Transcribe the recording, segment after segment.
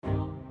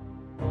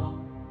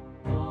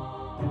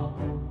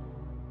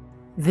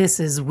This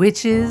is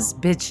Witches,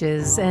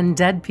 Bitches, and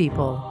Dead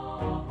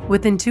People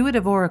with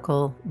intuitive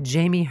oracle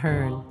Jamie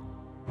Hearn.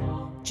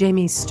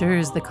 Jamie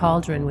stirs the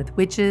cauldron with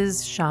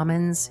witches,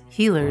 shamans,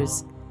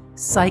 healers,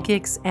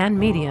 psychics, and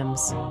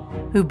mediums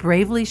who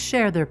bravely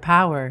share their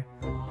power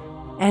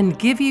and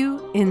give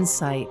you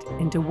insight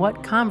into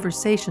what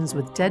conversations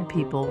with dead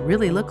people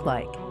really look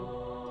like.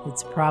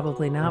 It's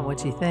probably not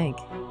what you think.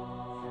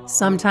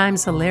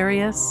 Sometimes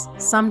hilarious,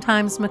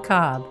 sometimes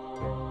macabre,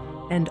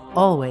 and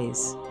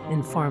always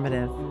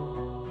informative.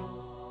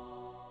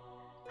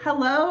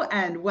 Hello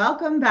and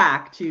welcome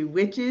back to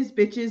Witches,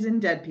 Bitches,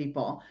 and Dead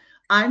People.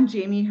 I'm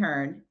Jamie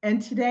Hearn, and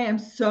today I'm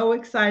so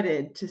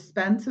excited to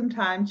spend some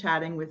time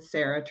chatting with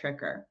Sarah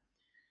Tricker.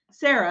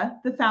 Sarah,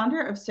 the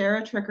founder of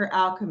Sarah Tricker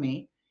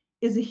Alchemy,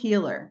 is a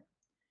healer.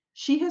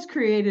 She has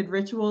created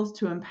rituals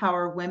to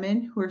empower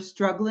women who are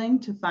struggling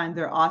to find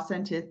their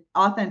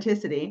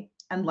authenticity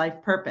and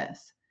life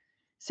purpose.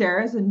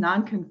 Sarah is a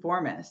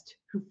nonconformist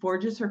who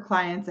forges her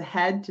clients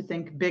ahead to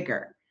think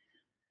bigger.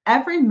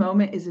 Every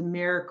moment is a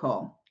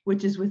miracle,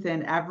 which is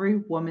within every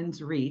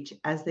woman's reach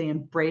as they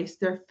embrace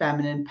their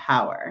feminine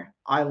power.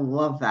 I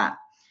love that.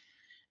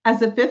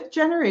 As a fifth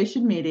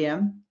generation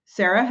medium,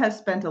 Sarah has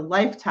spent a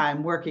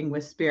lifetime working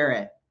with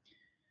spirit.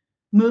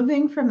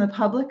 Moving from the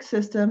public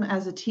system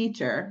as a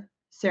teacher,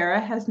 Sarah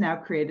has now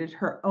created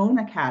her own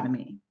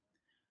academy.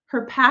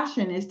 Her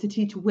passion is to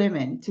teach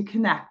women to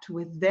connect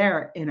with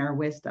their inner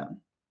wisdom.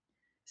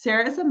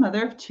 Sarah is a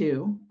mother of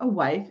two, a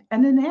wife,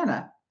 and a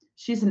nana.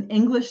 She's an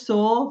English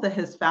soul that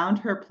has found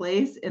her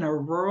place in a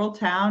rural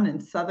town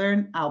in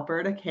southern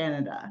Alberta,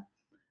 Canada.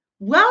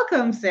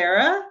 Welcome,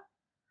 Sarah.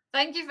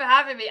 Thank you for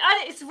having me.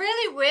 And it's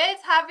really weird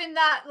having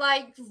that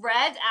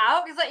read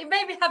out because it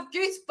made me have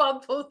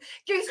goosebumps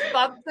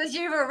as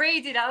you were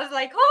reading. I was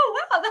like,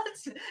 oh wow,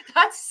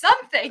 that's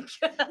something.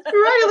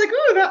 Right, like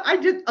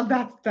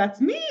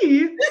that's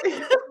me.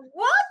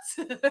 What?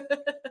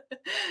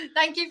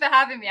 Thank you for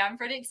having me. I'm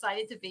pretty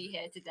excited to be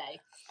here today.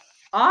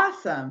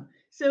 Awesome.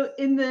 So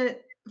in the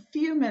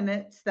few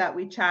minutes that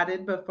we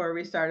chatted before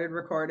we started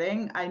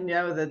recording, I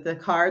know that the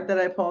card that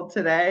I pulled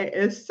today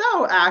is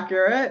so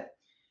accurate.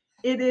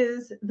 It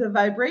is the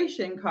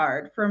vibration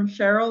card from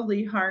Cheryl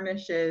Lee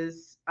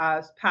Harnish's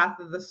Path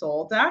of the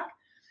Soul deck.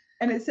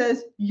 And it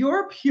says,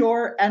 your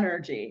pure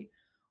energy.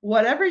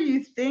 Whatever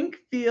you think,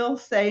 feel,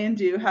 say, and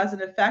do has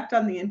an effect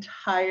on the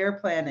entire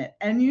planet.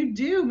 And you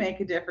do make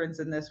a difference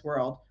in this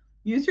world.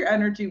 Use your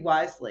energy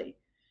wisely.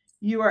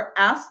 You are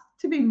asked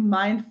to be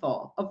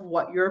mindful of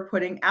what you're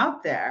putting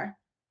out there.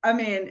 I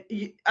mean,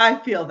 I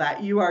feel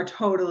that you are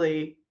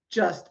totally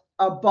just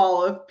a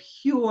ball of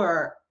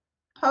pure,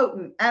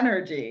 potent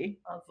energy.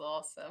 That's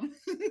awesome.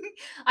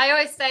 I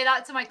always say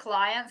that to my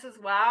clients as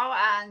well.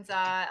 And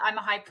I'm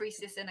a high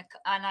priestess and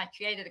I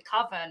created a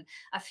coven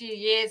a few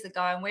years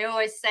ago. And we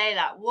always say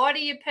that. What are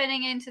you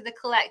putting into the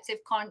collective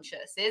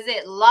conscious? Is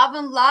it love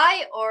and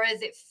light or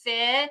is it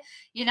fear?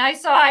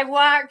 So I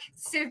work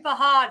super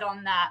hard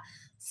on that,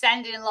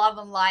 sending love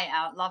and light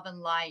out, love and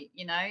light,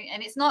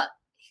 and it's not,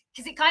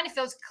 because it kind of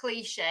feels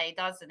cliche,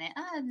 doesn't it?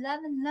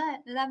 Love and light,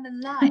 love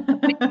and light.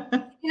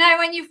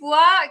 When you've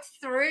worked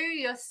through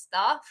your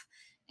stuff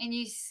and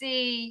you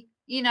see,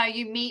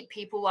 you meet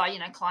people while,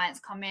 clients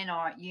come in,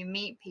 or you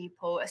meet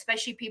people,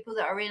 especially people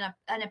that are in a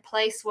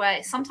place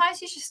where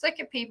sometimes you just look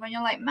at people and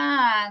you're like,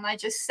 man, I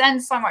just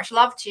send so much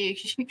love to you.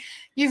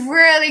 You've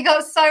really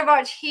got so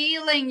much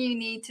healing you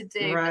need to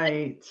do.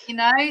 Right.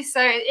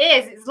 So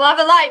it's love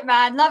and light,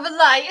 man, love and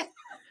light.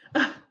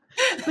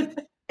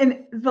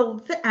 And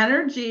the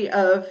energy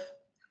of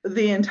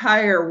the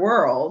entire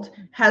world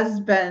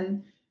has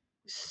been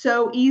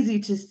so easy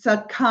to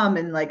succumb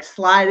and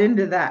slide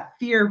into that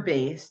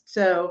fear-based.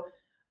 So,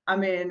 I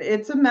mean,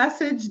 it's a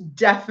message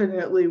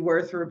definitely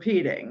worth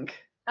repeating.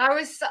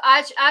 I'm so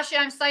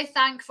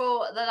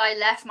thankful that I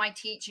left my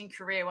teaching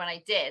career when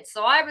I did.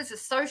 So I was a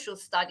social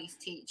studies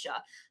teacher.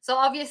 So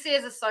obviously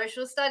as a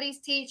social studies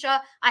teacher,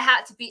 I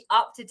had to be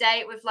up to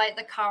date with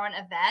the current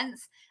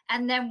events.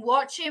 And then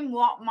watching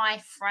what my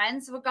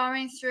friends were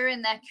going through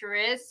in their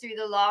careers through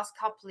the last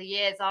couple of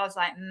years, I was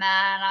like,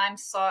 man,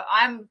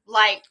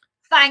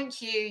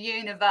 thank you,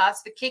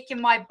 universe, for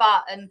kicking my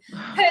butt and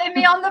putting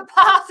me on the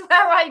path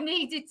where I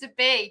needed to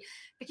be.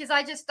 Because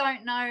I just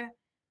don't know,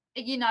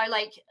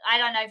 I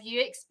don't know if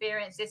you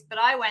experienced this, but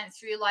I went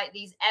through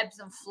these ebbs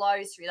and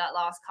flows through that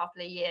last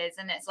couple of years.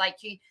 And it's like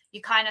you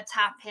kind of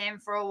tap in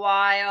for a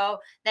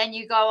while, then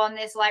you go on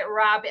this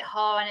rabbit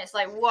hole and it's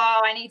like,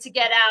 whoa, I need to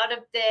get out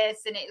of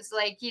this. And it's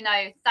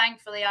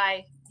thankfully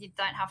you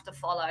don't have to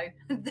follow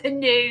the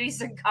news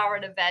and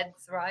current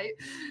events, right?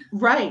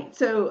 Right.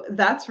 So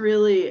that's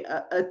really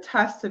a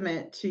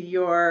testament to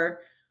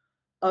your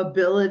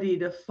ability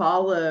to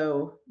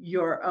follow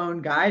your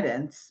own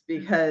guidance,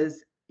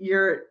 because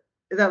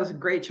that was a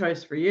great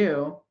choice for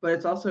you, but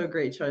it's also a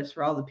great choice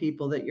for all the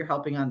people that you're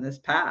helping on this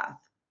path.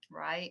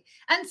 Right.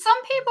 And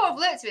some people have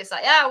looked at it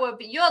like, yeah, well,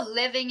 but you're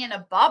living in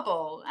a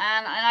bubble.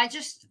 And I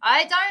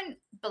don't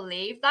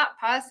believe that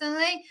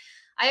personally.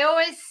 I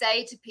always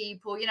say to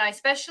people, you know,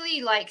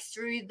 especially like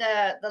through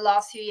the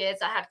last few years,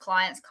 I had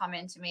clients come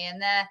into me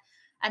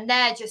and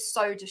they're just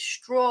so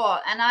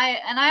distraught. And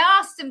I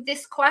asked them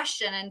this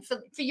question, and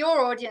for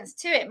your audience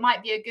too, it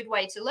might be a good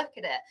way to look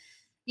at it.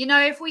 You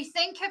know, if we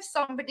think of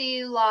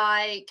somebody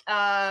like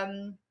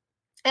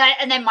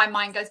and then my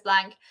mind goes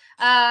blank.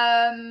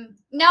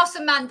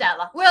 Nelson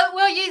Mandela.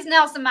 We'll use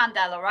Nelson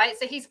Mandela, right?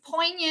 So he's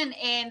poignant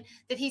in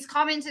that he's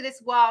come into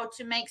this world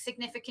to make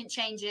significant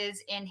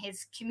changes in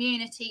his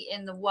community,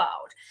 in the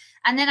world.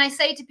 And then I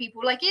say to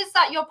people, like, is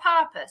that your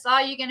purpose?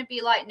 Are you going to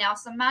be like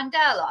Nelson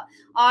Mandela?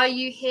 Are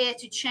you here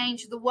to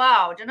change the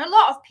world? And a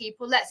lot of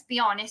people, let's be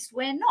honest,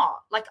 we're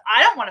not. Like,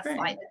 I don't want to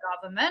fight the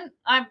government.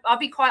 I'll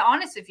be quite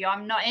honest with you.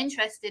 I'm not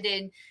interested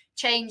in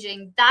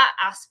changing that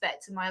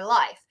aspect of my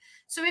life.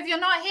 So if you're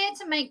not here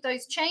to make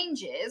those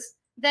changes,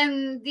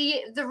 then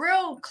the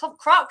real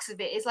crux of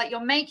it is like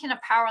you're making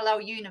a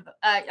parallel universe,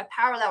 a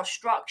parallel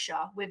structure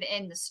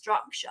within the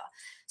structure.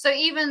 So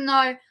even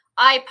though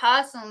I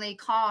personally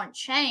can't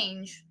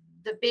change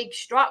the big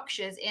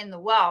structures in the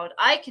world,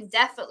 I can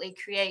definitely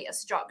create a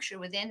structure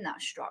within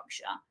that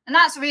structure. And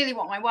that's really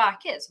what my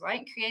work is,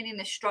 right? Creating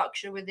the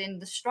structure within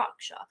the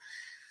structure.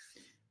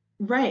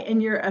 Right.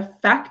 And you're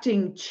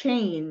affecting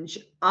change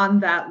on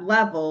that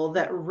level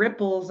that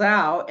ripples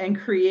out and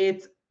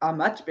creates a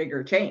much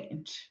bigger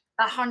change.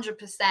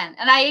 100%.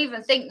 And I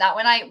even think that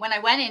when I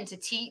went into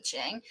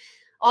teaching,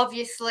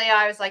 obviously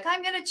I was like,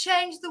 I'm going to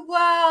change the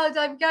world.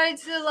 I'm going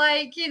to,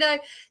 like, you know,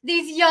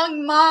 these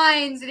young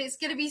minds, and it's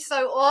going to be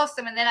so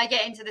awesome. And then I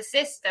get into the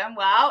system.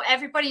 Well,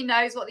 everybody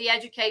knows what the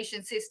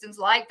education system's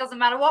like. Doesn't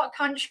matter what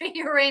country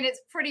you're in,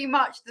 it's pretty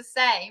much the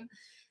same.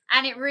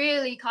 And it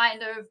really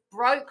kind of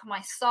broke my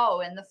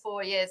soul in the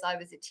 4 years I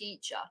was a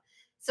teacher.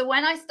 So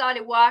when I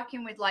started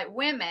working with like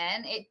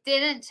women, it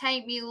didn't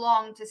take me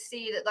long to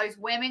see that those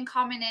women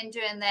coming in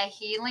doing their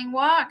healing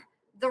work,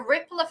 the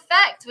ripple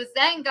effect was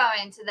then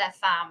going to their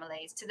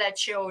families, to their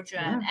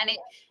children. Yeah. And it,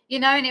 you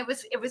know, and it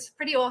was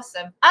pretty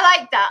awesome. I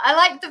like that. I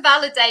like the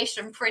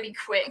validation pretty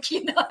quick.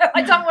 You know,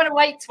 I don't want to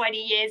wait 20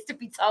 years to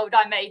be told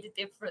I made a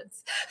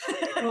difference.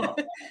 Well,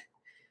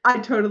 I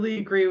totally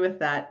agree with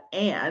that.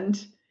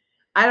 And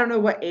I don't know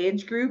what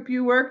age group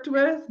you worked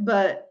with,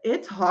 but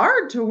it's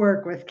hard to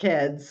work with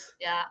kids.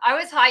 Yeah, I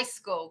was high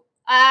school.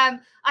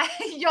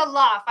 You'll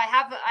laugh. I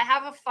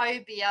have a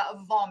phobia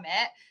of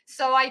vomit,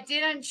 so I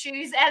didn't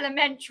choose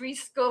elementary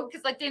school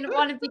because I didn't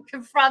want to be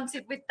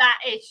confronted with that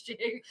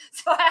issue.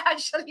 So I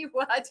actually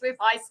worked with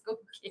high school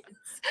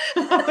kids.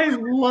 I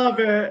love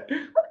it.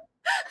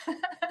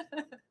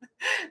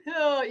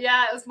 Oh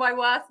yeah, it was my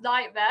worst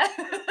nightmare.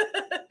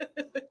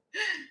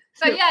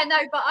 So yeah, no,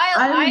 but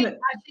I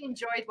actually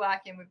enjoyed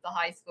working with the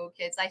high school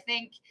kids. I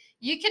think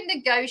you can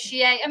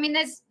negotiate. I mean,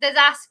 there's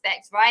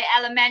aspects, right?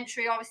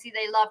 Elementary, obviously,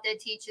 they love their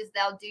teachers.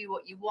 They'll do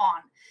what you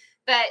want.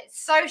 But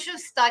social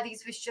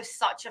studies was just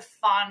such a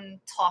fun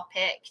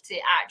topic to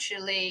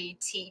actually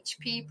teach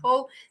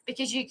people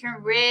because you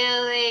can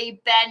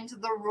really bend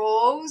the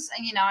rules,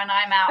 and you know, and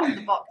I'm out of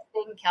the box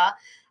thinker.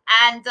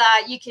 And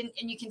you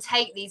can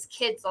take these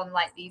kids on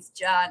like these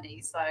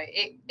journeys. So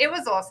it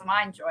was awesome.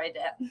 I enjoyed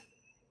it.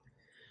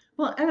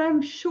 Well, and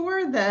I'm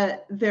sure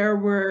that there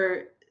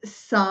were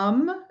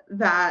some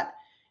that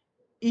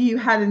you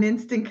had an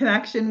instant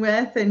connection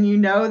with, and you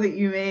know that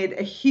you made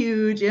a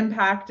huge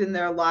impact in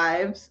their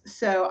lives.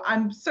 So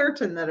I'm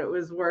certain that it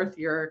was worth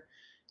your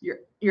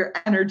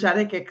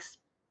energetic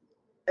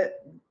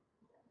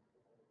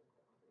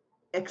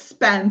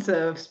expense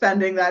of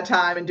spending that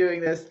time and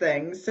doing those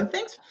things. So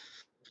thanks.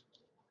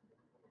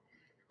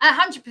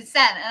 100%.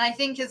 And I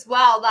think as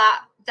well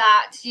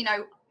that you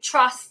know,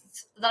 trust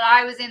that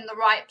I was in the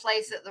right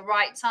place at the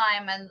right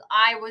time, and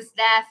I was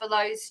there for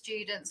those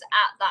students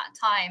at that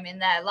time in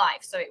their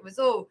life. So it was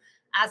all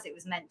as it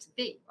was meant to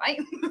be, right?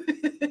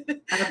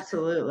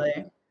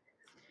 Absolutely.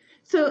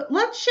 So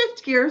let's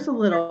shift gears a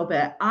little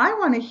bit. I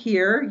want to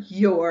hear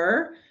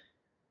your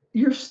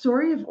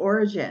story of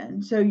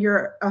origin. So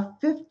you're a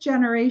 5th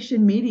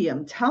generation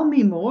medium. Tell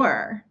me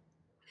more.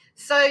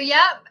 So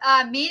yeah,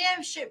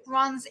 mediumship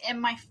runs in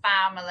my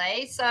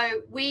family.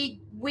 So we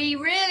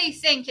really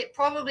think it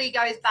probably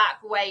goes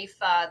back way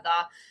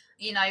further,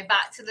 you know,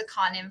 back to the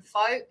cunning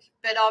folk.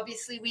 But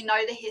obviously we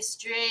know the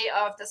history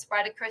of the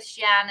spread of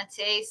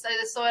Christianity. So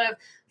the sort of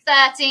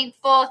 13th,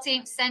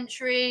 14th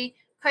century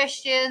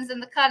Christians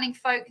and the cunning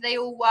folk, they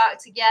all work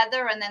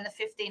together. And then the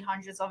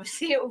 1500s,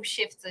 obviously it all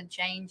shifts and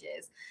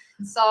changes.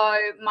 So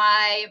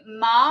my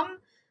mum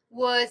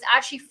was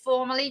actually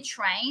formally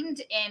trained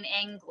in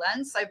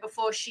England. So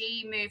before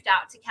she moved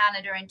out to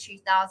Canada in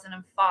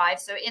 2005.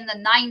 So in the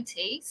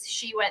 90s,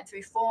 she went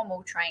through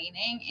formal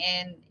training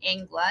in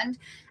England.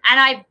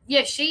 And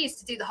she used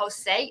to do the whole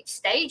stage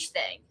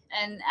thing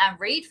and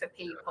read for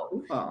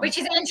people, which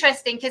is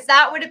interesting because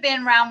that would have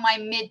been around my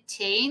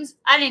mid-teens.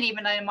 I didn't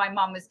even know my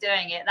mum was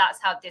doing it. That's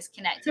how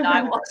disconnected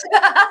I was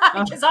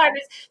because I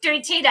was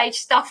doing teenage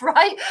stuff,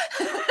 right?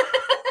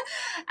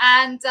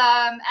 And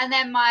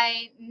then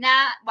my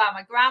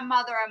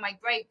grandmother and my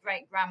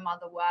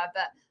great-great-grandmother were,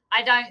 but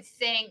I don't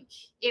think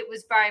it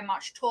was very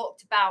much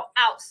talked about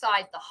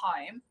outside the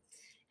home.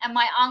 And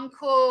my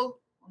uncle,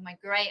 or my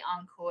great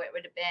uncle, it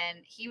would have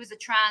been, he was a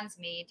trans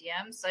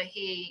medium. So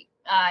he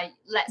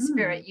let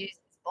spirit use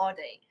his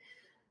body.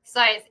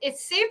 So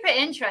it's super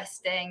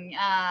interesting.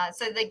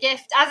 So the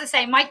gift, as I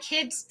say, my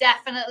kids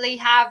definitely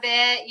have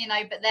it, you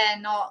know, but they're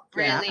not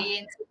really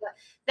into it.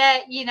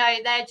 They're, you know,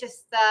 they're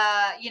just,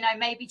 you know,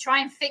 maybe try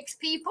and fix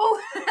people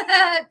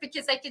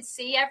because they can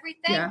see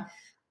everything. Yeah.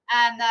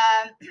 And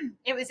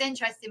it was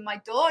interesting.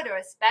 My daughter,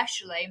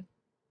 especially,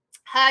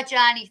 her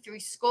journey through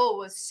school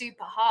was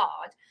super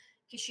hard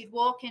because she'd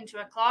walk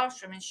into a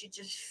classroom and she'd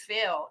just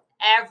feel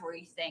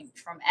everything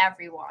from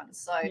everyone.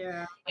 So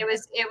it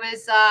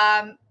was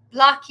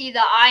lucky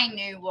that I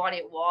knew what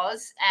it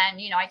was, and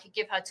you know, I could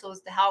give her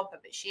tools to help her.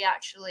 But she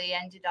actually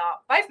ended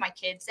up, both my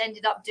kids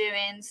ended up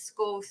doing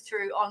school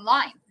through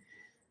online,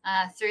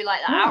 through like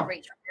the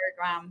outreach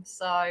program.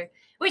 So,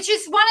 which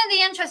is one of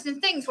the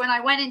interesting things when I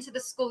went into the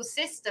school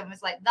system,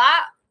 was like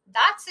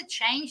that's a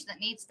change that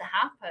needs to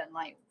happen.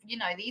 Like, you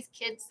know, these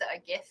kids that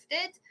are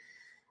gifted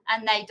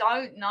and they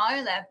don't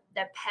know,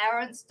 their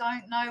parents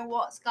don't know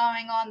what's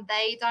going on,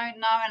 they don't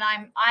know.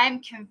 And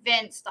I'm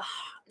convinced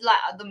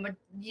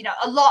you know,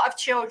 a lot of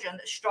children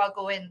that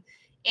struggle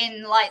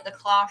in like the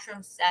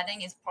classroom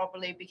setting is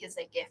probably because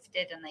they're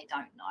gifted and they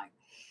don't know.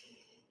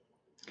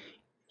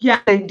 Yeah,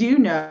 they do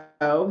know.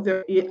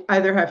 They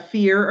either have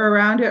fear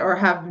around it or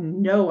have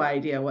no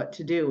idea what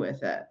to do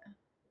with it.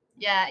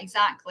 Yeah,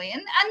 exactly.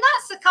 And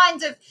that's the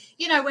kind of,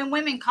 you know, when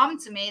women come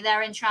to me,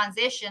 they're in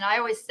transition. I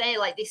always say,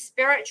 like, this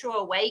spiritual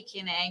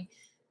awakening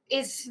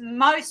is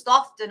most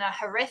often a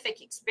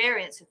horrific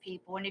experience for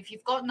people. And if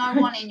you've got no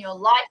one in your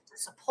life to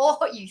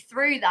support you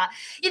through that,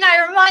 you know,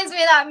 it reminds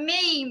me of that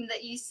meme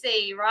that you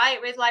see,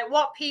 right? With like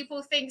what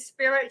people think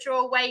spiritual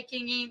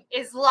awakening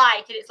is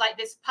like. And it's like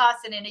this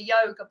person in a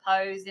yoga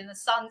pose in the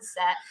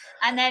sunset.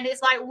 And then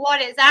it's like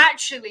what it's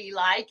actually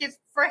like is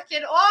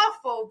freaking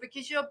awful,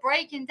 because you're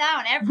breaking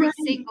down every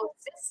single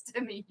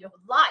system in your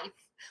life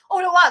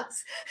all at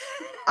once.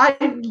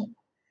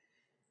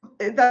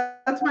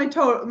 That's my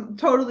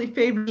totally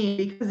favorite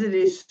because it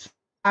is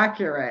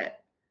accurate.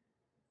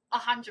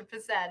 100%.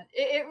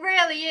 It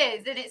really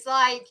is. And it's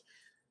like,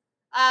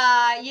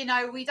 you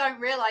know, we don't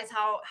realize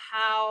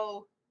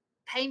how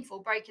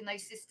painful breaking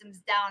those systems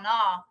down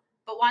are.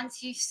 But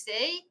once you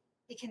see,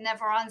 you can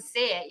never unsee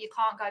it. You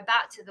can't go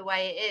back to the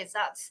way it is.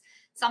 That's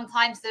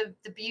sometimes the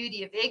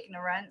beauty of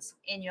ignorance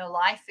in your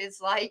life,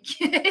 is like,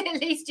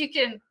 at least you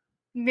can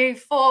move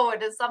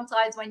forward. And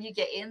sometimes when you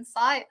get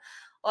insight,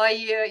 or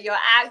you're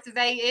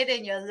activated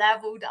and you're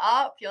leveled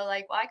up, you're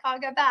like, well, I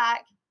can't go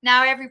back.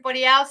 Now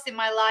everybody else in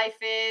my life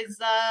is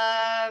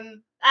at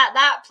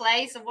that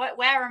place, and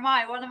where am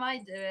I? What am I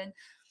doing?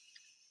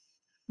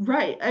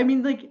 Right. I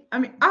mean,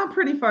 I'm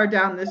pretty far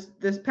down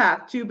this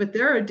path too, but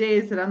there are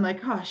days that I'm like,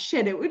 oh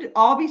shit, it would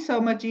all be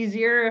so much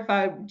easier if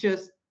I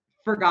just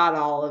forgot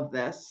all of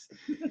this.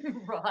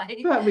 Right.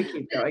 But we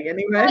keep going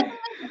anyway.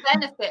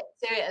 Benefit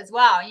to it as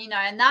well, you know,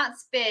 and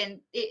that's been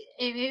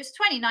it was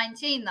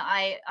 2019 that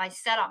I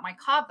set up my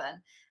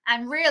coven.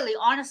 And really,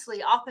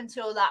 honestly, up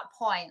until that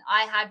point,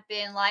 I had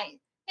been like,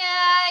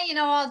 yeah, you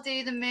know, I'll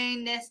do the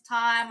moon this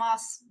time,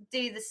 I'll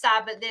do the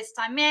Sabbath this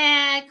time,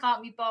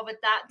 can't be bothered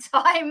that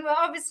time.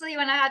 Obviously,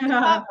 when I had the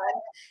coven,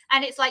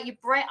 and it's like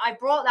I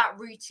brought that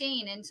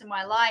routine into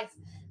my life.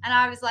 And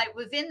I was like,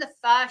 within the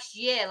first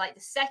year, like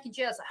the second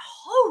year, I was like,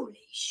 holy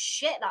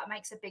shit, that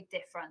makes a big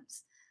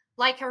difference.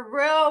 Like a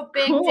real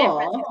big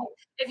difference.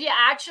 If you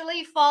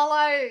actually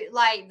follow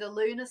like the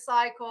lunar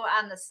cycle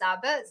and the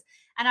Sabbaths.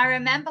 And I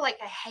remember, like,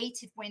 I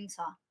hated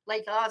winter.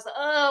 Like, I was like,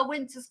 oh,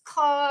 winter's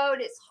cold,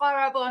 it's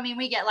horrible. I mean,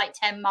 we get like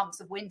 10 months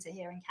of winter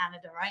here in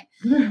Canada, right?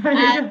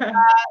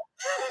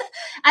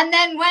 And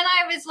then when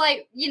I was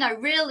like, you know,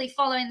 really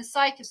following the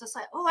cycles, I was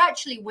like, oh,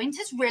 actually,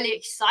 winter's really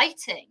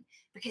exciting,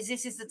 because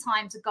this is the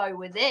time to go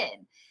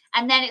within.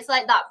 And then it's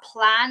like that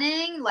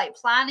planning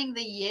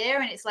the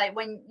year. And it's like,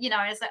 when, you know,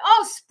 and it's like,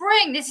 oh,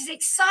 spring, this is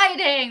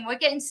exciting, we're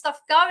getting stuff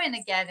going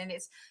again. And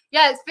it's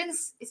been a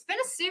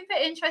super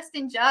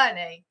interesting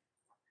journey.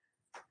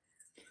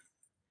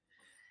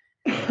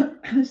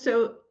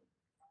 So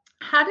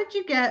how did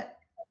you get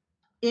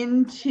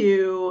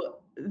into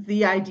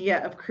the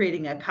idea of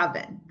creating a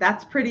coven?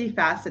 That's pretty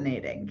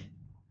fascinating.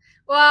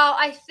 Well,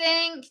 I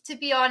think, to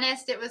be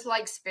honest, it was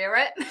like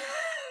spirit.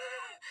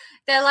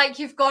 They're like,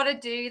 you've got to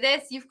do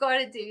this. You've got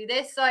to do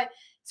this. So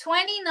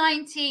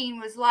 2019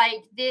 was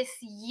like this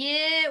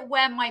year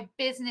where my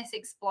business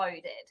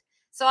exploded.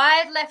 So I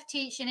had left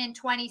teaching in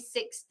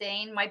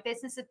 2016. My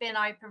business had been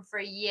open for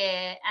a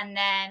year. And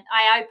then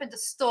I opened a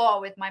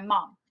store with my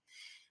mum.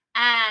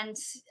 And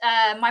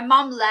my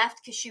mum left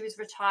because she was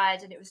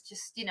retired. And it was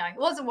just, you know, it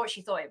wasn't what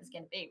she thought it was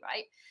going to be,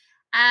 right?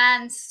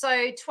 And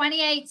so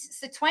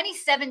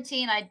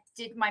 2017, I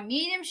did my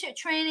mediumship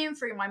training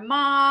through my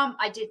mom.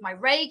 I did my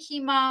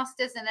Reiki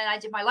masters, and then I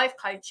did my life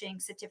coaching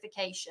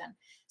certification.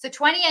 So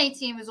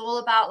 2018 was all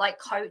about like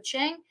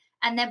coaching.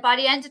 And then by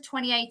the end of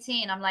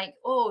 2018, I'm like,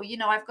 oh, you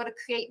know, I've got to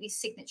create these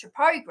signature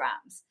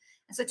programs.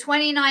 So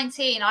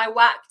 2019, I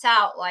whacked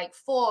out like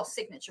 4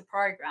 signature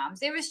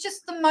programs. It was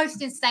just the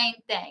most insane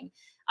thing.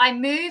 I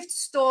moved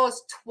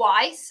stores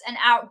twice and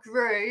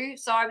outgrew.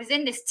 So I was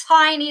in this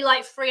tiny,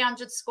 like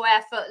 300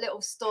 square foot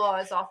little store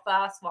as our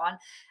first one.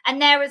 And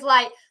there was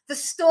like the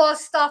store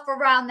stuff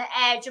around the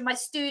edge and my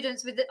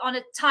students with it on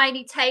a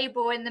tiny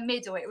table in the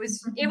middle. It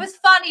was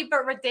funny,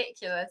 but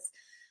ridiculous.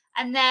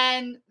 And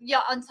then,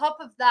 yeah, on top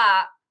of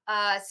that,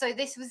 so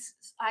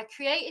I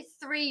created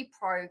 3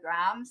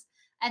 programs.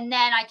 And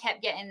then I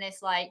kept getting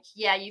this like,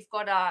 yeah, you've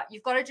got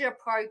to do a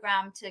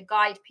program to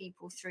guide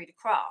people through the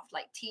craft,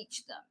 like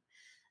teach them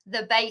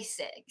the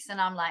basics.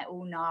 And I'm like,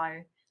 oh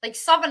no, like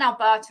Southern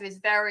Alberta is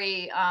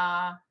very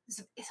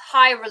it's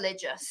high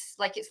religious,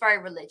 like it's very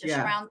religious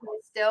around here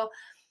still.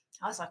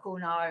 I was like, oh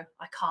no,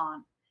 I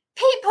can't.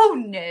 People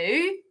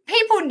knew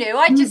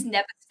I just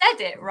never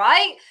said it,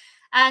 right?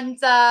 And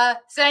so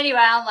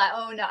anyway, I'm like,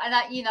 oh no. And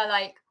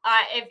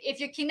if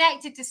you're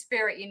connected to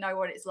spirit, you know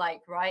what it's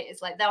like, right?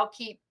 It's like they'll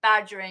keep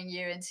badgering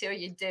you until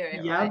you do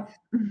it, right?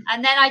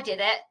 And then I did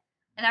it.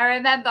 And I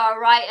remember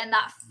writing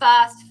that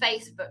first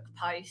Facebook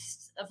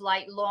post of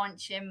like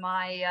launching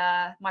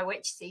my my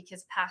Witch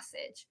Seekers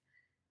passage.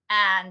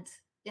 And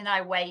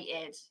I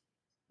waited.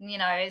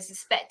 I was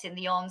expecting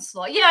the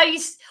onslaught.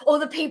 All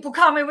the people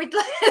coming with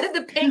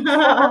the pink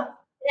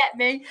get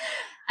me.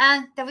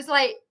 And there was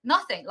like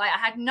nothing. Like I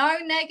had no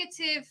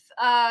negative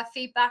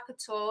feedback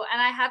at all.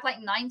 And I had like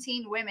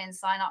 19 women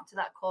sign up to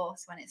that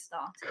course when it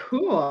started.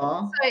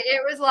 Cool. So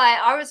it was like,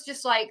 I was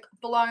just like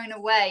blown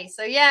away.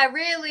 So yeah,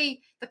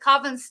 really the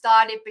coven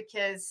started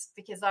because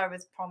I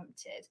was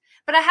prompted.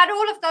 But I had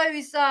all of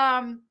those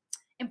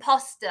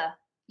imposter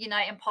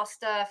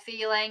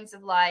feelings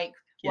of like,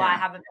 well, I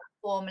haven't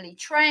been formally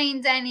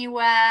trained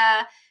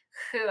anywhere.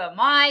 Who am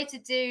I to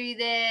do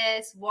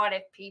this? What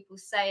if people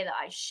say that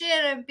I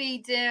shouldn't be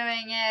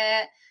doing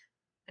it?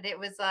 But it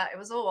was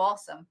all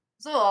awesome.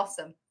 It was all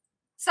awesome.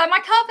 So my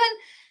coven,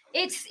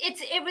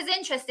 it was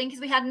interesting because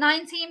we had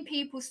 19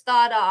 people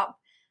start up,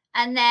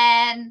 and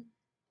then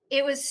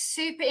it was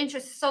super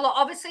interesting. So like,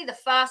 obviously the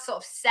first sort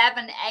of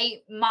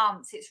 7-8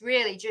 months, it's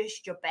really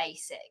just your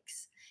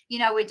basics.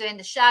 We're doing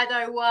the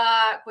shadow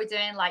work, we're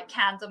doing like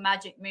candle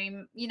magic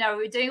moon,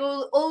 we're doing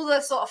all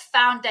the sort of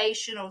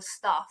foundational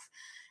stuff.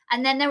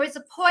 And then there was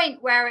a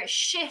point where it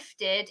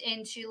shifted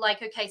into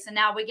like, okay, so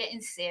now we're getting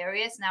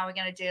serious. Now we're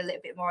going to do a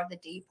little bit more of the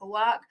deeper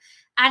work.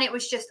 And it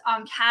was just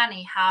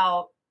uncanny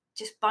how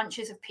just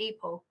bunches of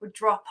people would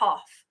drop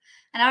off.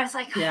 And I was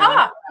like,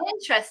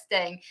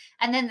 interesting.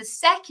 And then the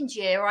second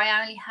year,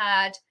 I only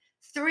had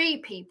 3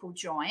 people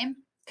join,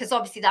 because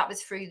obviously that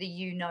was through the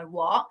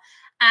you-know-what.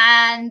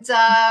 And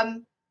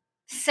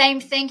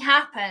same thing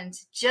happened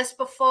just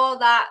before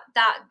that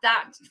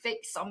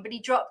fix. Somebody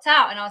dropped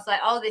out, and I was like,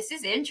 oh, this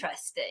is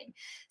interesting.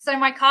 So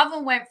my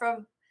coven went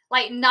from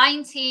like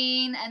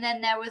 19, and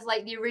then there was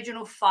like the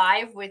original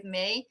 5 with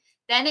me.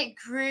 Then it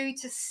grew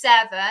to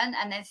 7,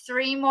 and then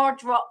 3 more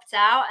dropped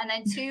out, and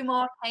then 2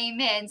 more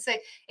came in. So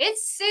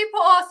it's super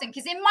awesome,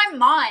 because in my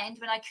mind,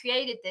 when I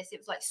created this, it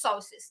was like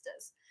soul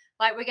sisters.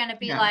 Like we're going to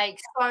be like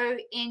so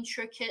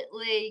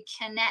intricately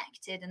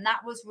connected. And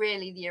that was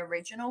really the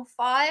original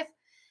 5.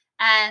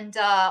 And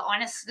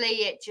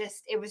honestly,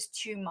 it was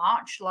too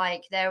much.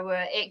 Like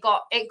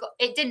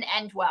it didn't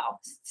end well.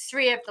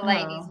 3 of the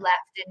ladies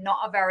left in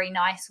not a very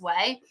nice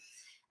way.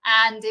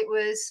 And it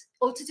was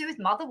all to do with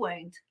mother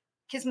wound,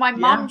 because my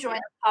mum joined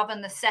the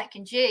coven the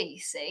second year, you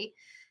see.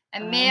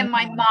 And me and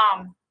my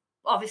mum,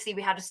 obviously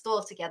we had a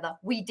store together.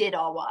 We did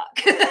our work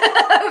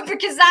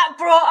because that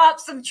brought up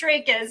some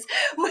triggers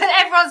when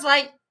everyone's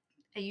like,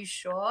 are you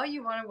sure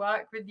you want to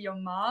work with your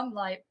mom?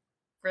 Like,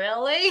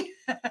 really?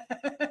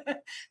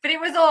 But it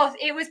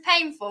was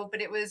painful,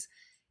 but it was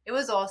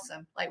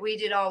awesome. Like we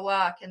did our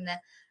work, and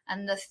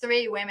the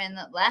 3 women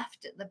that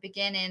left at the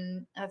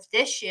beginning of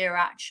this year,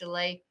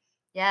 actually,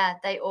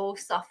 they all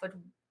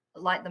suffered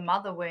like the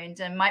mother wound,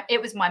 and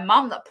it was my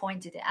mum that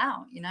pointed it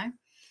out,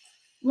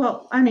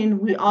 Well, I mean,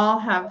 we all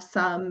have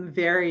some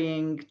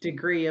varying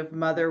degree of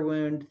mother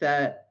wound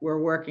that we're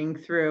working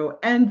through,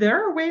 and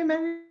there are way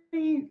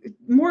many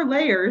more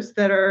layers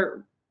that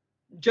are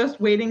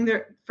just waiting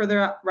there for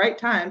the right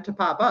time to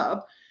pop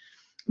up.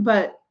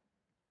 But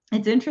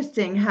it's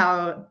interesting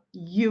how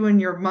you and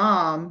your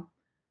mom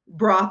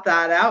brought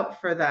that out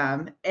for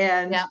them.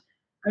 And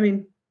I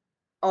mean,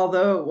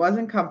 although it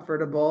wasn't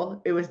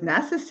comfortable, it was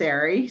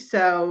necessary.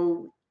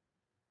 So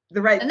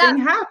the right thing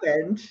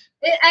happened.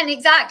 And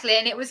exactly.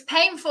 And it was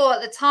painful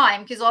at the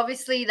time, because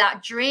obviously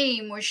that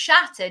dream was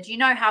shattered. You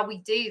know how we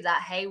do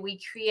that. Hey, we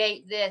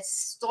create this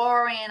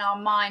story in our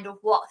mind of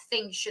what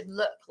things should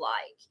look like.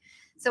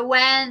 So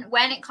when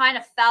it kind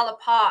of fell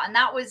apart, and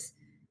that was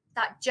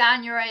that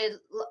January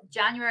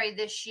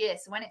this year.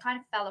 So when it kind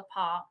of fell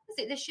apart, was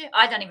it this year?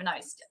 I don't even know.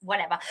 It's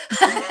whatever.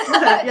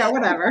 Yeah,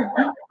 whatever.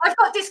 I've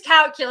got this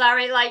calculator.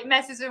 It like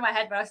messes with my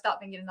head when I start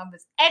thinking of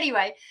numbers.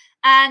 Anyway,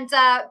 and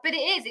but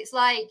it's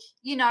like,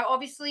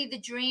 obviously the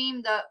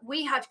dream that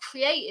we had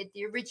created,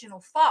 the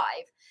original 5,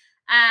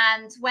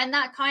 And when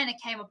that kind of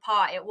came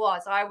apart,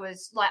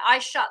 I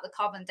shut the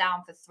coven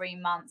down for 3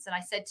 months. And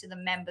I said to the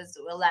members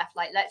that were left,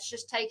 like, let's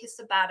just take a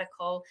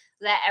sabbatical,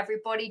 let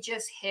everybody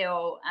just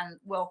heal, and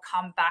we'll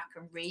come back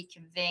and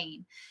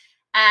reconvene.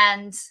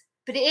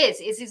 But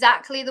it's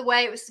exactly the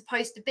way it was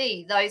supposed to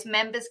be. Those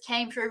members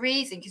came for a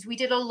reason, because we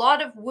did a lot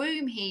of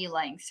womb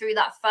healing through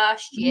that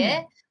first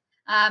year.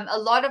 A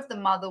lot of the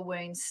mother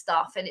wound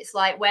stuff. And it's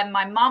like when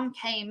my mum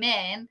came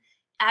in,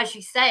 as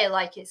you say,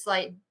 like, it's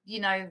like,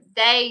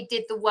 they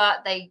did the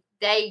work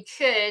they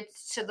could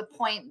to the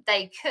point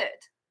they could.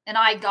 And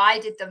I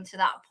guided them to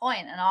that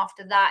point. And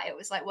after that, it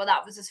was like, well,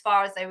 that was as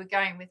far as they were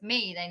going with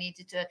me. They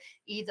needed to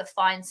either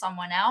find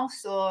someone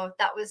else, or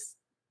that was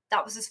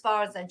as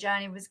far as their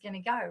journey was going to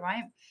go,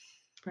 right?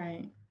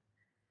 Right.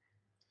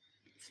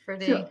 It's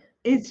pretty. So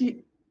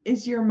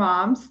is your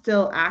mom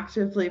still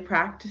actively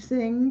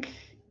practicing?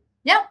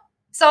 Yeah.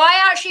 So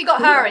I actually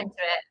got her into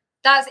it.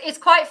 It's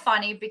quite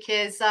funny,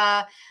 because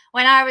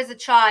when I was a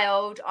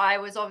child, I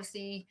was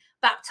obviously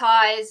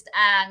baptized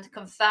and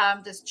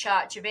confirmed as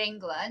Church of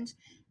England.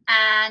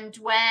 And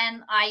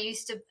when I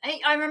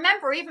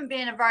remember even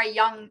being a very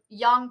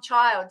young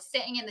child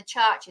sitting in the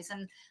churches,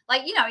 and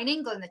like, in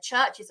England, the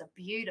churches are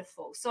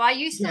beautiful. So I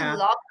used to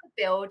love the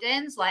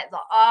buildings, like the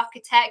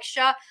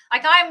architecture.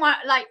 Like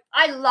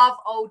I love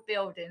old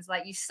buildings.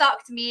 Like, you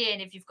sucked me in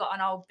if you've got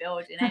an old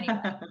building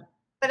anyway.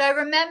 But I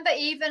remember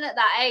even at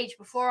that age,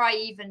 before I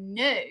even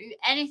knew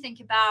anything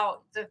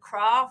about the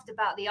craft,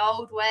 about the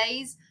old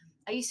ways,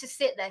 I used to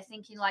sit there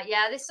thinking, like,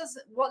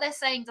 what they're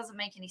saying doesn't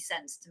make any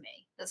sense to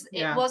me.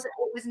 It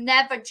was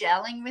never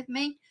gelling with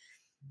me.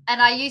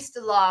 And I used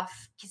to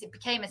laugh, because it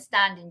became a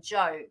standing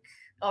joke.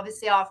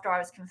 Obviously, after I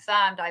was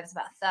confirmed, I was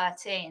about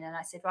 13. And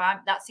I said, well,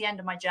 that's the end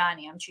of my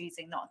journey. I'm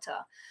choosing not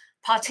to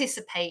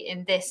participate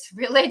in this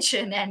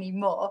religion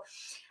anymore.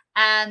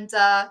 And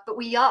but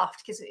we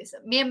laughed, because it was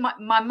me and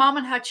my mum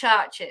and her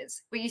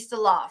churches. We used to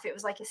laugh. It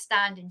was like a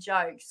standing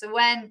joke. So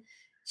when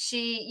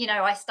she,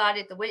 I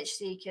started the Witch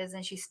Seekers,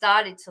 and she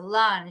started to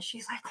learn, and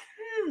she's like,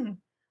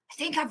 I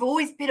think I've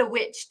always been a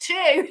witch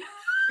too.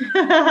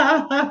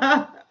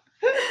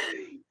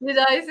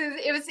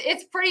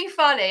 It's pretty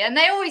funny. And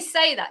they always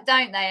say that,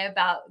 don't they,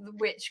 about the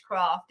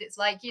witchcraft? It's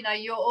like,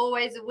 you're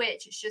always a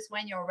witch. It's just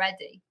when you're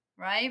ready,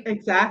 right?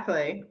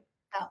 Exactly.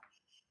 Yeah.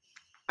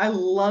 I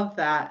love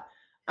that.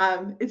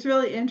 It's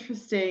really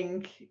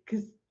interesting,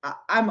 because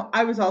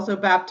I was also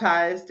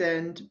baptized,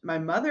 and my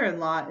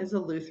mother-in-law is a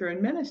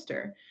Lutheran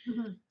minister.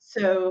 Mm-hmm.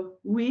 So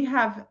we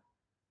have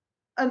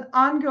an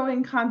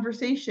ongoing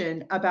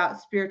conversation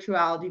about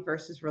spirituality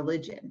versus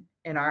religion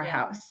in our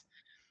house.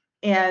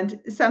 And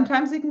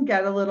sometimes it can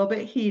get a little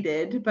bit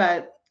heated,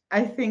 but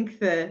I think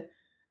the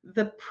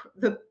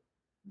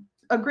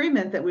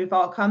agreement that we've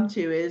all come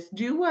to is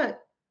do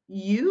what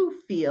you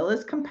feel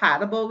is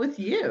compatible with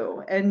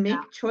you, and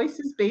make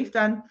choices based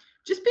on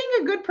just being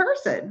a good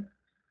person,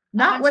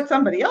 not what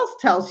somebody else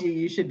tells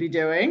you should be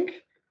doing.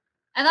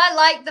 And I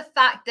like the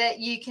fact that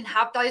you can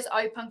have those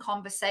open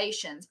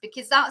conversations,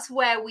 because that's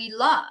where we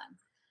learn,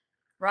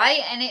 right?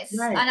 And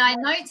and I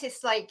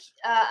noticed, like,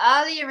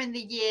 earlier in the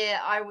year,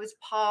 I was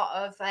part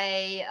of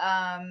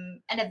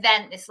an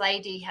event this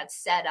lady had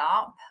set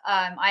up.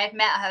 I had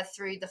met her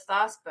through the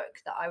first book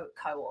that I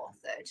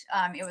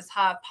co-authored. It was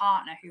her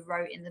partner who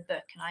wrote in the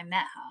book, and I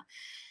met her.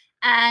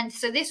 And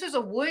so this was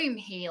a womb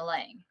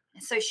healing.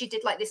 So she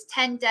did like this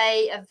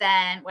 10-day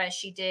event where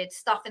she did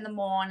stuff in the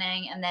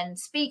morning, and then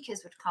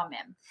speakers would come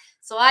in.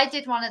 So I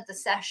did one of the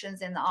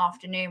sessions in the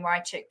afternoon where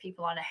I took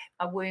people on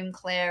a womb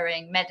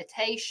clearing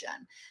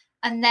meditation.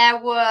 And there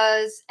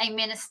was a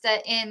minister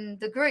in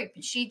the group,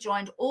 and she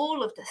joined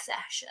all of the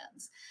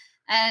sessions.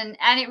 And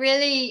it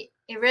really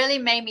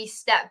made me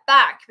step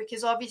back,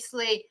 because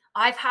obviously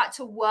I've had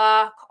to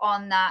work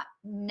on that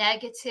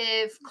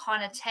negative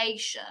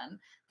connotation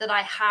that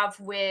I have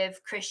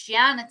with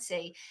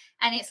Christianity.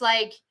 And it's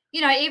like,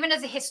 even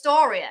as a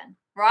historian,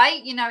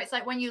 right? It's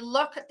like when you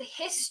look at the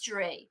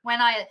history, when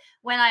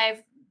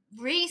I've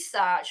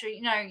researched,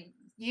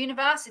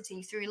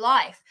 university through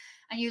life,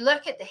 and you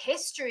look at the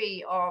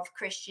history of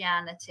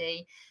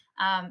Christianity,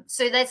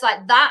 so there's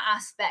like that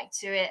aspect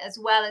to it, as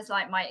well as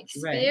like my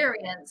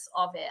experience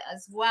of it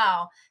as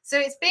well. So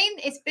it's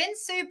been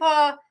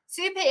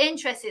super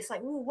interesting. It's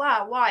like, oh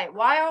wow, why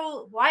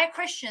are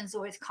Christians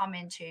always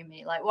coming to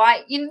me? Like,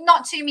 why,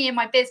 not to me in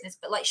my business,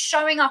 but like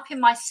showing up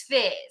in my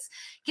spheres?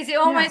 Because it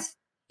almost,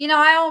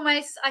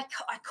 I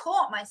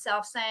caught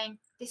myself saying,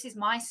 this is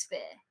my sphere.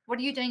 What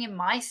are you doing in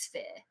my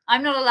sphere?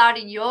 I'm not allowed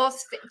in your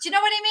sphere. Do you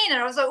know what I mean?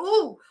 And I was like,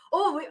 oh,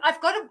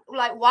 I've got to,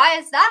 like, why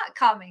is that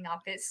coming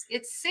up? It's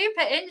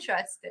super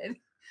interesting.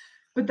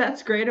 But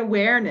that's great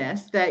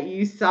awareness that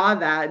you saw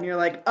that, and you're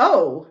like,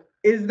 oh,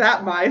 is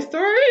that my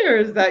story or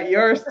is that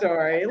your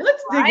story?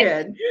 Let's dig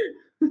in.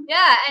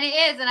 Yeah, and it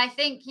is. And I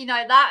think,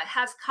 that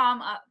has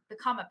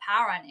become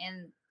apparent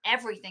in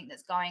everything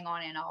that's going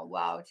on in our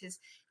world. Is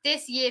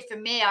this year for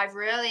me, I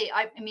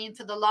mean,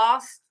 for the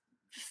last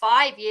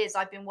 5 years,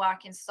 I've been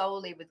working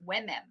solely with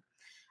women.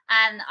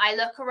 And I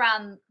look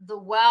around the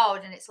world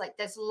and it's like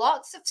there's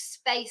lots of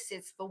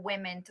spaces for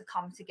women to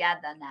come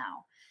together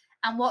now.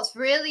 And what's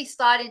really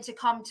starting to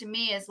come to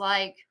me is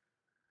like,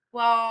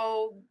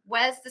 well,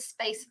 where's the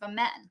space for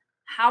men?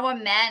 How are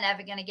men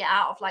ever going to get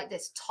out of like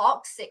this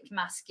toxic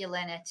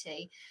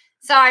masculinity?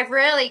 So I've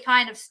really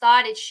kind of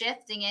started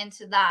shifting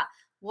into that.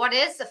 What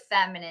is the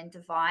feminine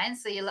divine?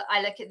 So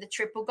I look at the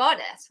triple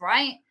goddess,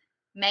 right?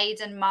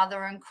 Maiden,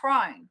 mother, and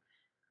crone.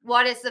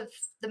 What is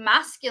the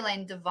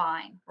masculine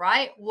divine,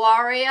 right?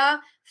 Warrior,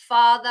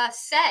 father,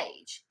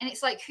 sage. And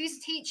it's like, who's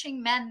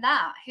teaching men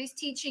that? Who's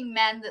teaching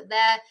men that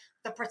they're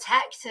the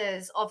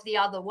protectors of the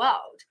other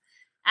world?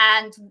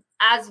 And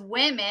as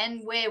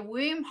women, we're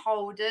womb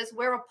holders,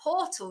 we're a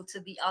portal to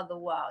the other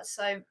world.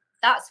 So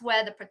that's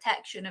where the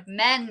protection of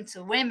men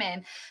to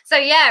women. So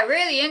yeah,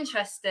 really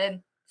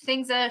interesting.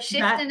 Things are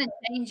shifting and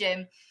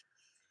changing.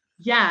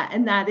 Yeah,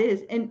 and that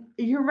is, and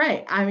you're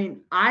right. I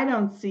mean, I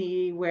don't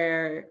see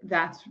where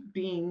that's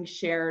being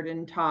shared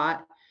and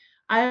taught.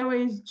 I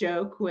always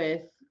joke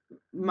with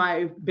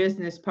my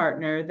business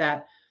partner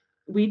that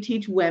we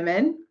teach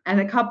women and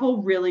a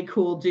couple really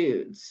cool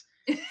dudes.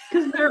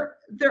 Because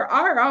there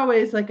are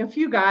always like a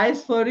few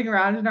guys floating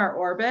around in our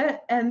orbit,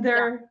 and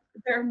they're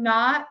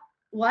not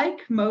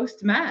like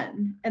most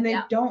men, and they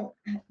don't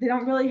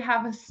really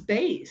have a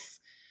space.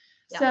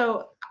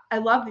 So I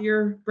love that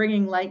you're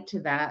bringing light to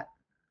that.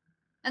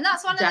 And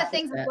that's one of the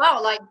things as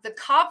well. Like the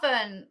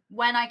coven,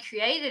 when I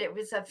created it,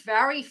 was a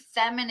very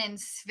feminine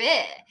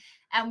sphere.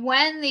 And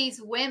when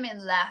these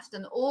women left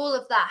and all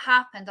of that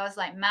happened, I was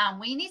like, man,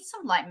 we need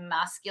some like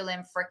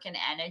masculine freaking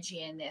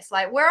energy in this.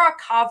 Like, we're a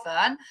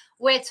coven.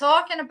 We're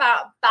talking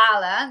about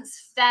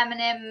balance,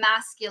 feminine,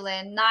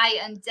 masculine, night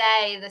and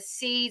day, the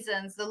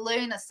seasons, the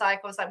lunar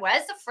cycles. Like,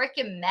 where's the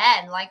freaking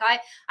men? Like,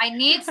 I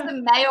need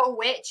some male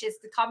witches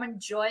to come and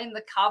join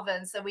the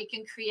coven so we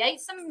can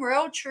create some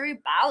real true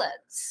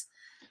balance.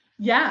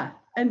 Yeah.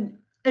 And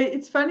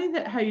it's funny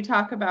that how you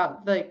talk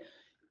about like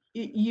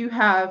you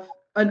have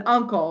an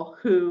uncle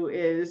who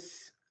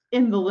is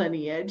in the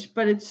lineage,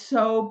 but it's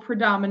so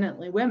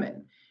predominantly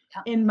women.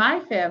 Yeah. In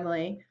my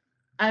family,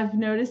 I've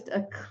noticed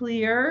a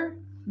clear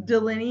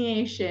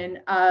delineation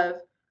of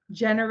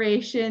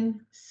generation,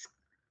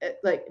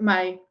 like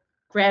my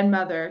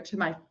grandmother to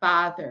my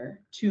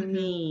father, to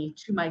me,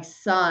 to my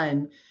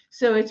son.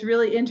 So it's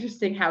really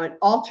interesting how it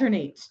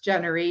alternates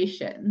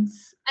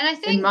generations. And I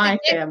think in my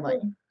family.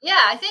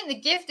 I think the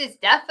gift is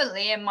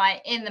definitely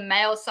in the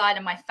male side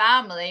of my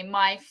family.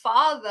 My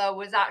father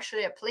was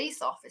actually a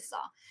police officer.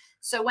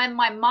 So when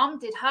my mom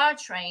did her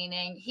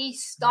training, he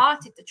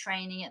started the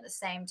training at the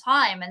same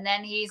time. And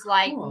then he's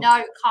like,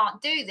 no,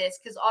 can't do this,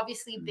 because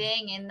obviously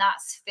being in that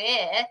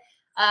sphere,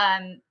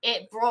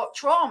 it brought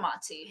trauma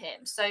to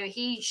him. So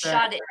he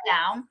shut it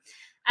down.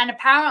 And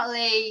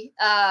apparently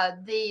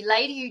the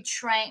lady who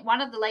trained, one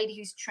of the lady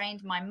who's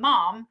trained my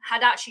mom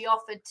had actually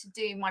offered to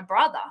do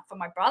for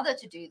my brother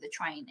to do the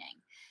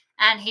training.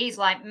 And he's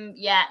like,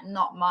 yeah,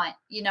 not mine.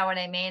 You know what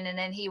I mean? And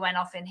then he went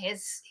off in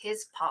his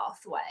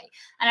pathway.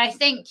 And I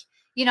think,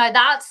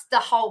 that's the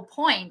whole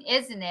point,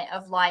 isn't it?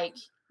 Of like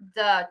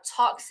the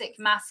toxic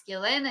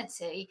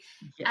masculinity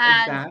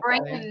and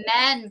bringing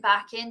men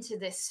back into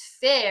this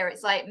sphere.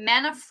 It's like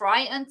men are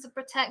frightened to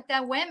protect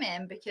their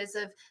women because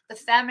of the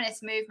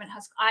feminist movement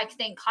has, I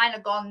think, kind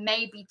of gone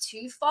maybe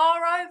too far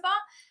over.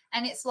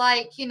 And it's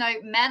like,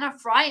 men are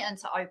frightened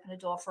to open a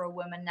door for a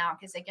woman now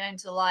because they're going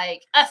to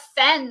like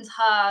offend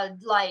her,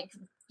 like,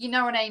 you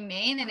know what I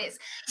mean? And it's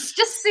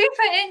just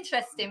super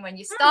interesting when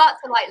you start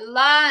to like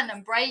learn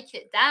and break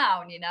it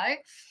down,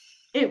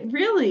 It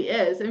really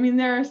is. I mean,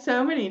 there are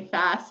so many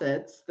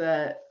facets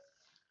that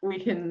we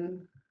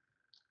can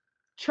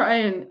try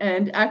and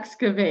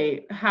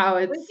excavate how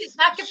it's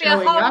that could be a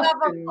whole other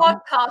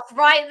podcast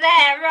right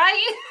there,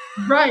 right?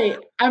 Right.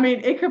 I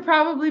mean, it could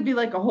probably be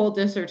like a whole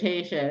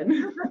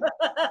dissertation.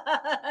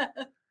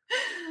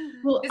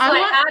 Well,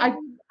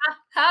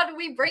 how do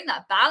we bring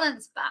that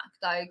balance back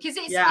though? Because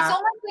it's almost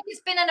like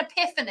it's been an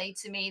epiphany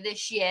to me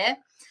this year.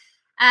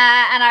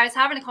 And I was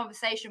having a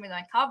conversation with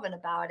my coven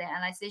about it.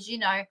 And I said,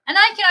 and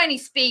I can only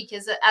speak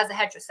as a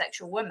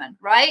heterosexual woman,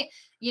 right?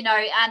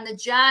 And the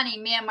journey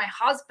me and my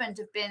husband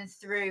have been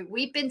through,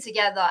 we've been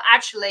together,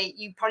 actually,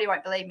 you probably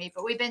won't believe me,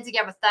 but we've been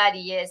together 30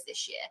 years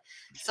this year.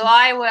 So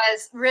I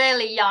was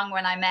really young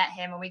when I met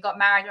him, and we got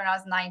married when I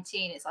was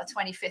 19. It's our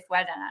 25th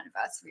wedding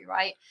anniversary,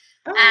 right?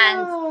 Oh.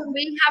 And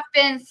we have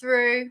been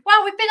through,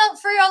 we've been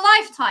through a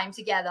lifetime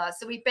together.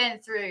 So we've been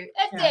through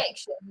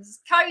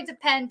addictions,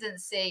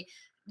 codependency,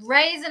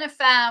 raising a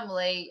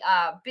family,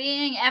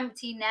 being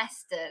empty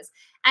nesters.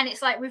 And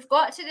it's like we've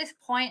got to this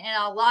point in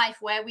our life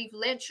where we've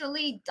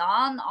literally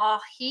done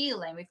our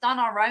healing. We've done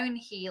our own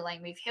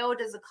healing. We've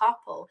healed as a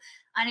couple.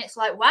 And it's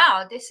like,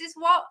 wow, this is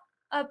what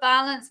a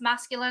balanced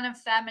masculine and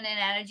feminine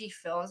energy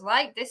feels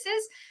like.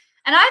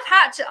 And I've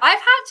had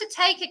to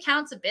take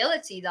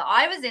accountability that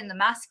I was in the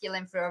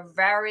masculine for a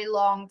very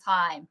long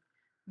time.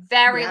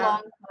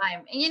 Long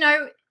time.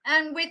 And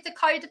and with the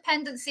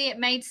codependency, it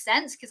made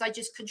sense because I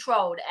just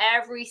controlled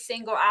every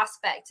single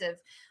aspect of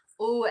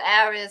all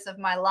areas of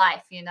my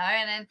life, you know.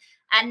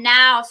 And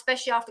now,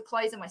 especially after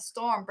closing my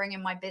store and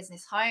bringing my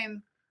business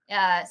home,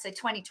 so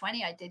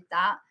 2020 I did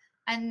that,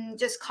 and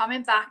just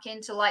coming back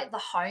into like the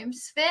home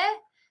sphere.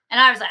 And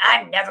I was like,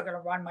 I'm never going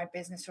to run my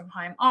business from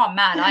home. Oh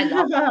man, I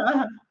love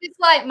it. It's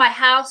like my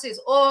house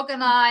is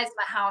organized,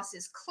 my house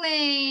is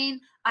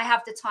clean. I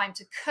have the time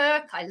to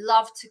cook. I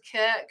love to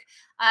cook.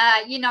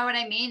 You know what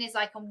I mean? Is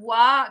I can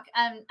work,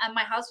 and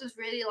my husband's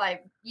really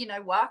like, you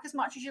know, work as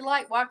much as you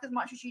like, work as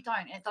much as you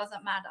don't. It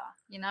doesn't matter,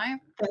 you know?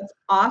 That's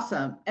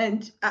awesome.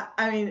 And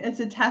I mean,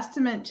 it's a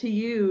testament to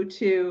you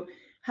to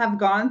have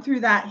gone through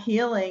that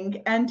healing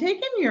and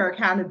taken your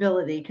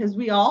accountability, because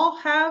we all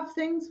have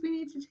things we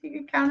need to take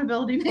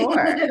accountability for.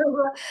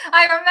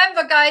 I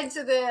remember going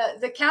to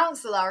the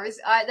counselor.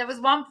 There was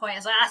one point I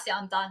was like, that's it,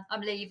 I'm done,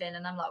 I'm leaving.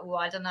 And I'm like, well,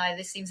 I don't know,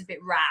 this seems a bit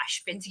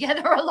rash, been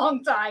together a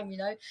long time, you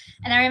know.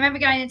 And I remember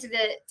going into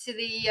the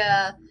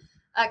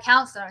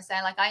counselor and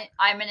saying, like,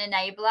 I'm an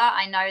enabler,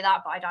 I know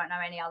that, but I don't know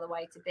any other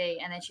way to be.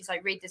 And then she's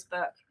like, read this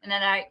book. And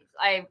then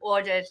I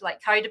ordered like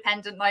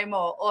Codependent No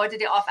More,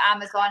 ordered it off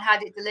Amazon,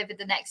 had it delivered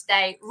the next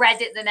day, read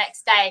it the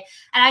next day.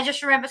 And I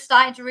just remember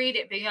starting to read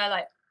it, being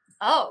like,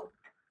 oh,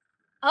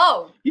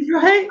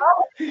 right?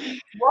 Oh, what do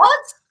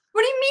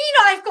you mean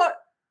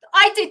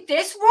I did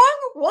this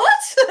wrong?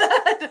 What?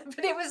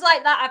 But it was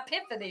like that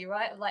epiphany,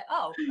 right? I'm like,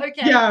 oh,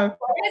 okay, Yeah.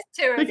 well, there's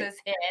two of us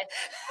here.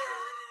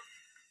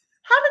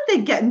 How did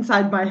they get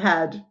inside my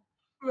head?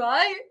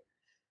 Right?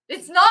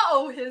 It's not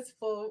all his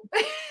fault.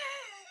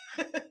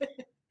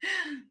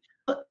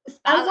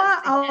 I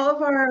want all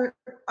of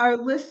our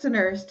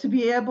listeners to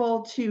be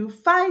able to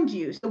find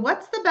you. So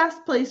what's the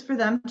best place for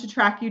them to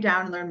track you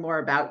down and learn more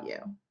about you?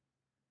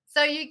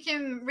 So you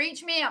can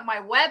reach me at my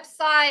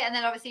website, and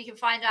then obviously you can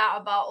find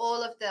out about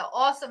all of the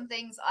awesome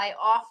things I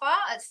offer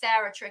at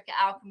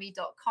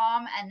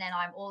sarahtrickeralchemy.com. And then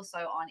I'm also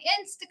on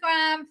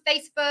Instagram,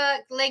 Facebook,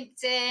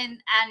 LinkedIn,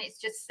 and it's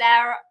just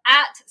Sarah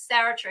at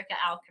Sarah Tricker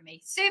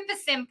Alchemy. Super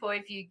simple.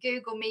 If you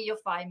Google me, you'll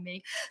find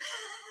me.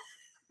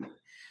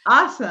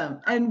 Awesome.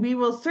 And we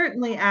will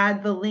certainly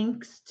add the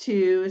links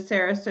to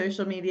Sarah's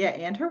social media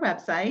and her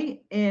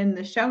website in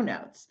the show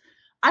notes.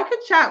 I could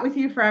chat with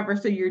you forever,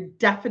 so you're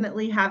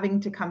definitely having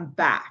to come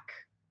back.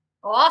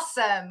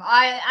 Awesome.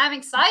 I'm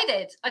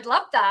excited. I'd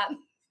love that.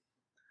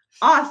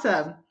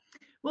 Awesome.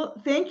 Well,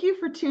 thank you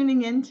for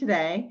tuning in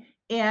today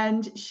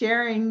and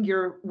sharing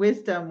your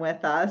wisdom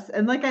with us.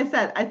 And like I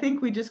said, I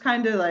think we just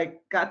kind of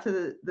like got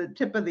to the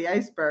tip of the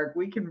iceberg.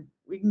 We can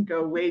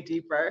go way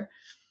deeper.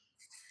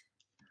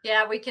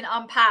 Yeah, we can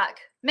unpack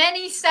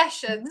many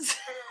sessions.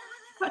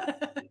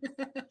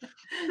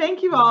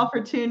 Thank you all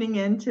for tuning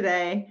in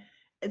today.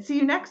 And see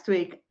you next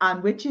week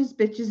on Witches,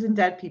 Bitches, and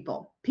Dead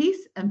People.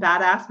 Peace and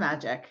badass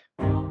magic.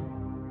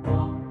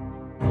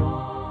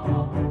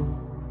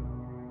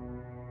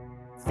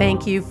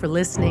 Thank you for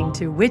listening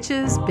to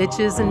Witches,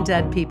 Bitches, and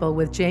Dead People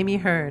with Jamie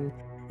Hearn.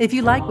 If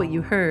you like what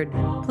you heard,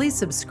 please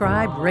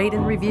subscribe, rate,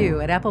 and review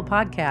at Apple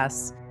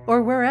Podcasts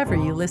or wherever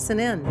you listen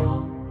in.